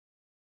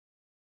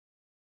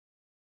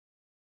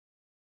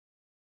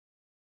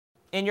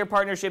In your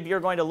partnership, you're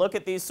going to look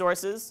at these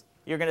sources.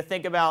 You're going to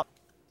think about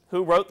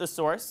who wrote the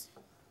source,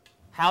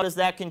 how does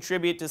that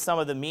contribute to some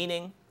of the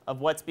meaning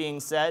of what's being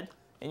said,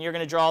 and you're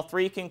going to draw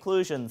 3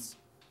 conclusions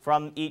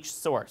from each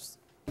source.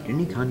 Didn't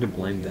he kind of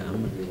blame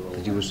them?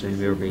 Because he was saying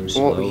they were being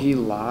slow. Well, he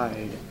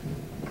lied.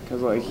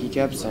 Because, like, he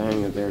kept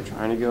saying that they were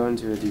trying to go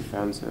into a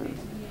defensive.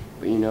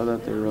 But you know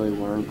that they really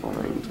weren't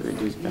going to a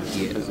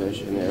defensive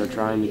position. They were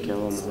trying to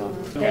kill him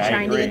off. They're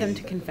trying to get them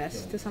to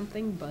confess to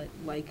something, but,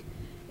 like,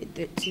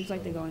 it seems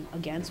like they're going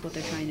against what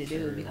they're trying to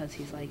do, because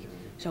he's like,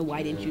 so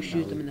why didn't you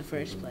shoot them in the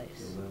first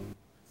place?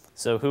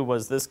 So who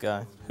was this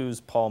guy?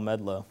 Who's Paul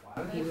Medlow?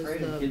 He was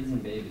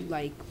the,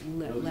 like,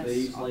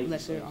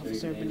 lesser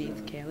officer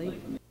beneath Kelly.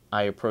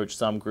 I approached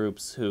some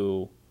groups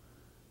who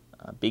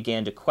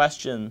began to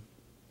question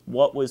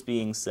what was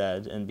being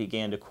said and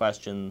began to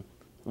question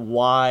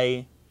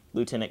why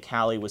Lieutenant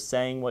Calley was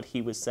saying what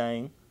he was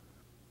saying,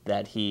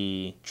 that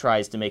he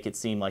tries to make it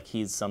seem like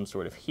he's some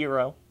sort of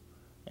hero.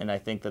 And I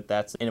think that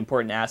that's an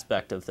important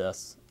aspect of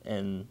this,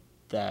 and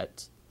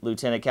that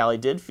Lieutenant Calley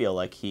did feel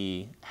like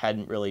he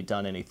hadn't really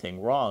done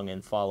anything wrong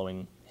in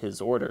following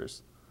his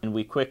orders. And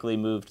we quickly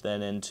moved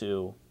then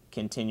into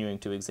continuing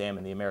to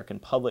examine the American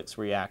public's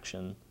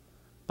reaction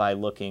by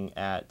looking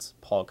at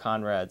Paul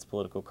Conrad's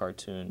political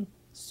cartoon.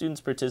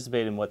 Students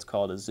participate in what's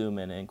called a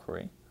zoom-in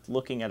inquiry,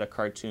 looking at a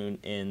cartoon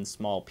in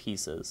small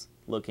pieces,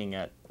 looking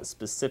at a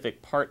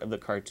specific part of the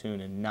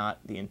cartoon and not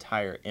the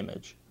entire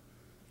image,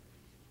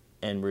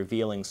 and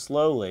revealing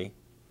slowly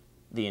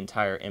the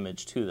entire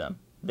image to them,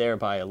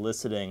 thereby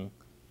eliciting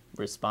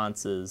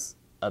responses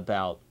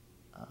about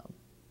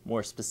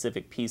more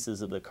specific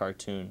pieces of the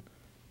cartoon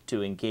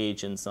to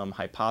engage in some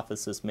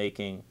hypothesis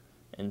making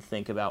and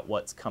think about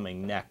what's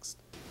coming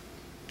next.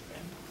 Okay.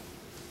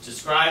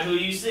 Describe who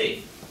you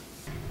see.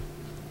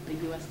 The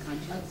U.S.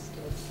 conscience.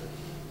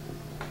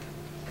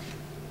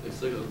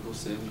 It's like Uncle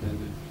Sam kind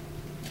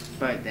of.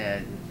 But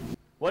Dad.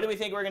 What do we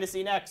think we're going to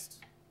see next?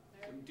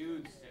 Some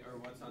dudes, or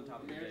what's on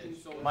top of the American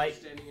soldiers Mike,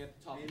 standing at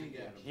the top of the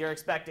ditch. You're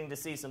expecting to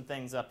see some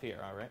things up here,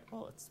 all right?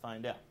 Well, let's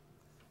find out.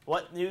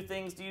 What new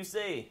things do you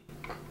see?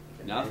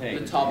 Nothing.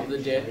 The top of the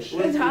ditch.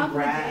 The top of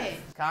the ditch.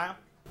 Kyle?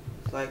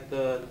 It's like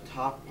the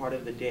top part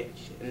of the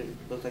ditch, and it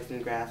looks like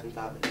some grass on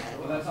top of it.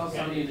 Well, that's how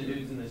some of the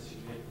dudes in the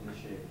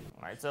shade.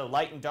 All right, so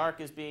light and dark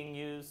is being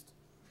used.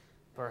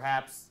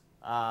 Perhaps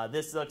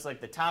this looks like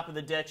the top of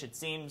the ditch. It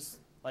seems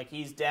like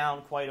he's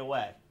down quite a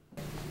way.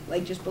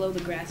 Like just below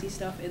the grassy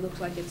stuff, it looks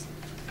like it's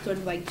sort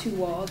of like 2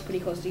 walls pretty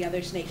close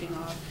together, snaking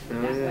off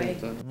that way.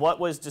 What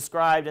was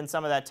described in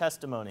some of that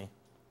testimony?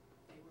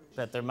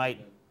 That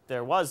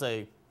there was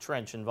a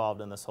trench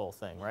involved in this whole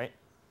thing, right?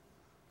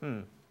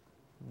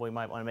 We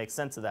might want to make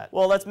sense of that.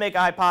 Well, let's make a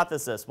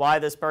hypothesis why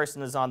this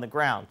person is on the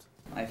ground.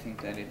 I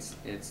think that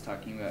it's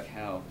talking about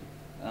how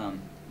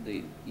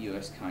the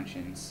U.S.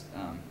 conscience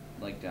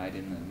like died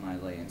in the My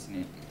Lai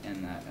incident,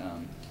 and that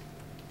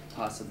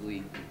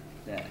possibly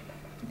that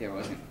there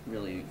wasn't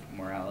really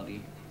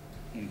morality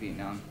in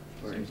Vietnam,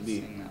 or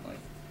seeing that like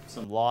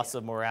some loss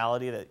of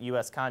morality, that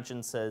U.S.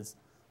 conscience has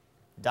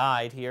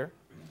died here.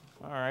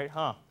 All right,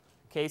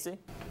 Casey?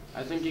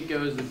 I think it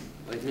goes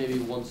like maybe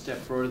one step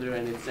further,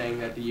 and it's saying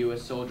that the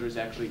U.S. soldiers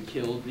actually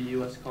killed the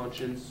U.S.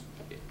 conscience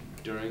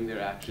during their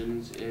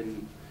actions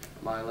in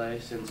My Lai,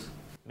 since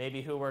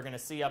maybe who we're going to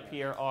see up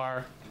here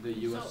are the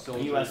U.S.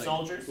 soldiers, US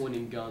soldiers?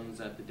 pointing guns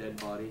at the dead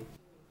body.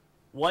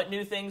 What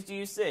new things do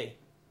you see?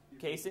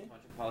 Casey?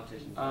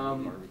 Politicians.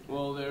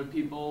 Well, there are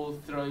people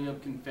throwing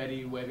up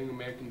confetti, waving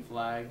American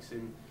flags,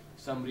 and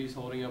somebody's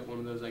holding up one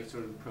of those like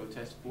sort of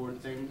protest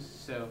board things.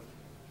 So.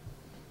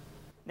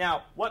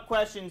 Now, what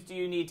questions do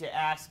you need to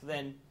ask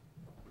then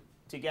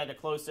to get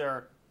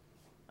closer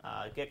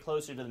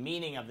to the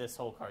meaning of this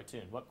whole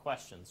cartoon? What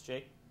questions,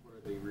 Jake? What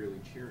are they really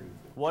cheering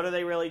for? What are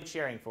they really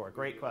cheering for?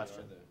 Great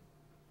question.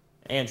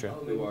 Andrew.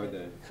 Who are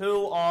they?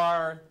 Who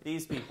are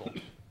these people?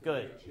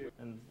 Good.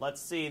 And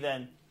let's see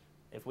then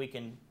if we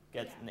can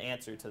get an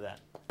answer to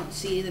that. They don't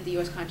see that the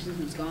U.S. conscience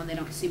was gone. They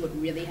don't see what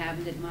really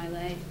happened at My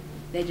Lai.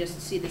 They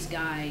just see this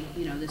guy,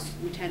 you know, this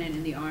lieutenant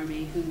in the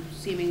army who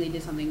seemingly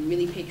did something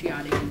really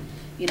patriotic and,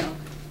 you know,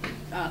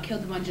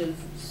 killed a bunch of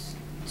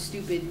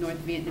stupid North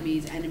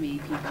Vietnamese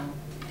enemy people,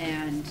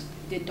 and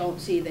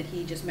don't see that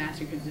he just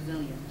massacred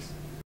civilians.